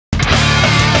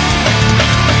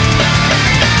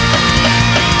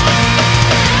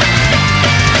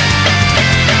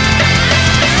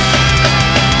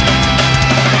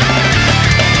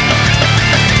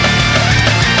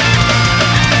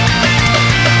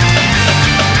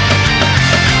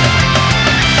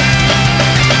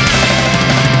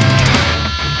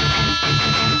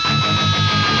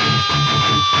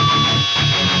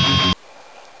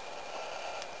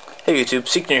YouTube,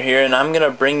 Seekner here, and I'm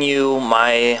gonna bring you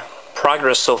my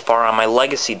progress so far on my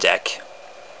Legacy deck.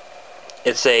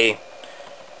 It's a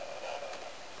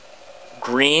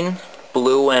green,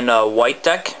 blue, and white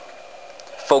deck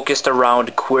focused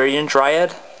around Quirion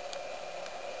Dryad,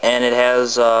 and it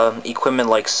has equipment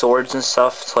like swords and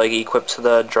stuff to like equip to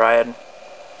the Dryad.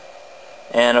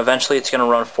 And eventually it's gonna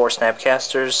run 4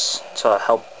 Snapcasters to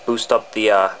help boost up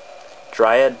the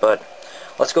Dryad, but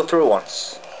let's go through it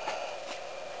once.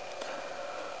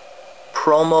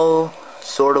 Promo,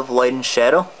 Sword of Light and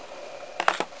Shadow.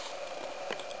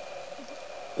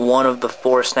 One of the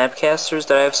 4 Snapcasters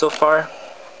that I have so far.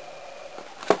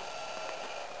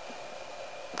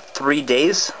 3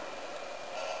 days.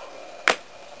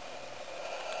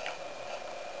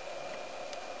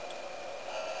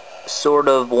 Sword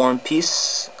of War and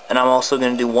Peace, and I'm also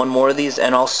going to do one more of these,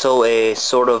 and also a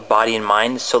Sword of Body and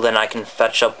Mind, so then I can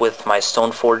fetch up with my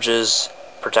Stoneforges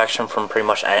protection from pretty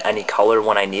much any color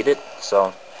when I need it.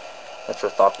 So that's the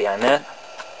thought behind that.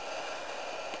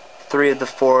 3 of the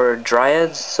 4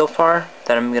 Dryads so far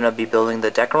that I'm going to be building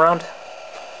the deck around.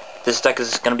 This deck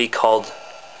is going to be called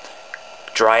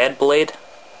Dryad Blade,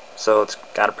 so it's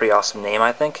got a pretty awesome name,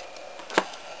 I think.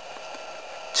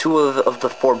 2 of the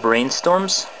 4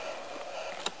 Brainstorms.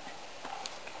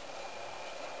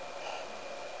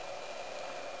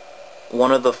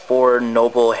 1 of the 4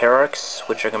 Noble Heirarchs,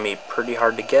 which are going to be pretty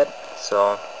hard to get,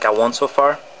 so got 1 so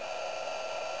far.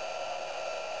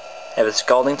 I have a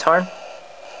Scalding Tarn.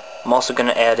 I'm also going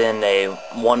to add in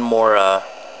one more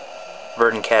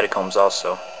Verdant Catacombs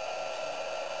also.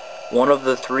 1 of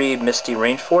the 3 Misty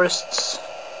Rainforests.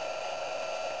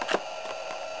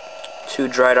 2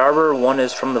 Dried Arbor, 1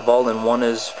 is from the Vault and 1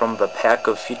 is from the Pack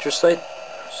of Future Sight,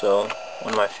 so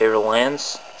one of my favorite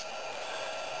lands.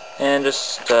 And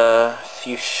just a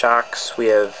few shocks. We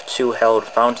have 2 Hallowed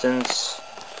Fountains.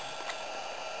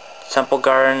 Temple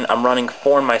Garden. I'm running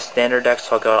 4 in my standard deck,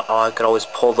 so I could always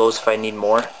pull those if I need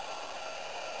more.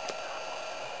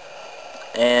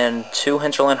 And 2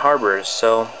 Hinterland Harbors.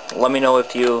 So let me know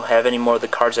if you have any more of the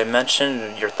cards I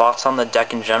mentioned, your thoughts on the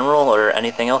deck in general, or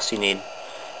anything else you need.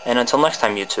 And until next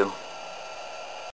time, YouTube.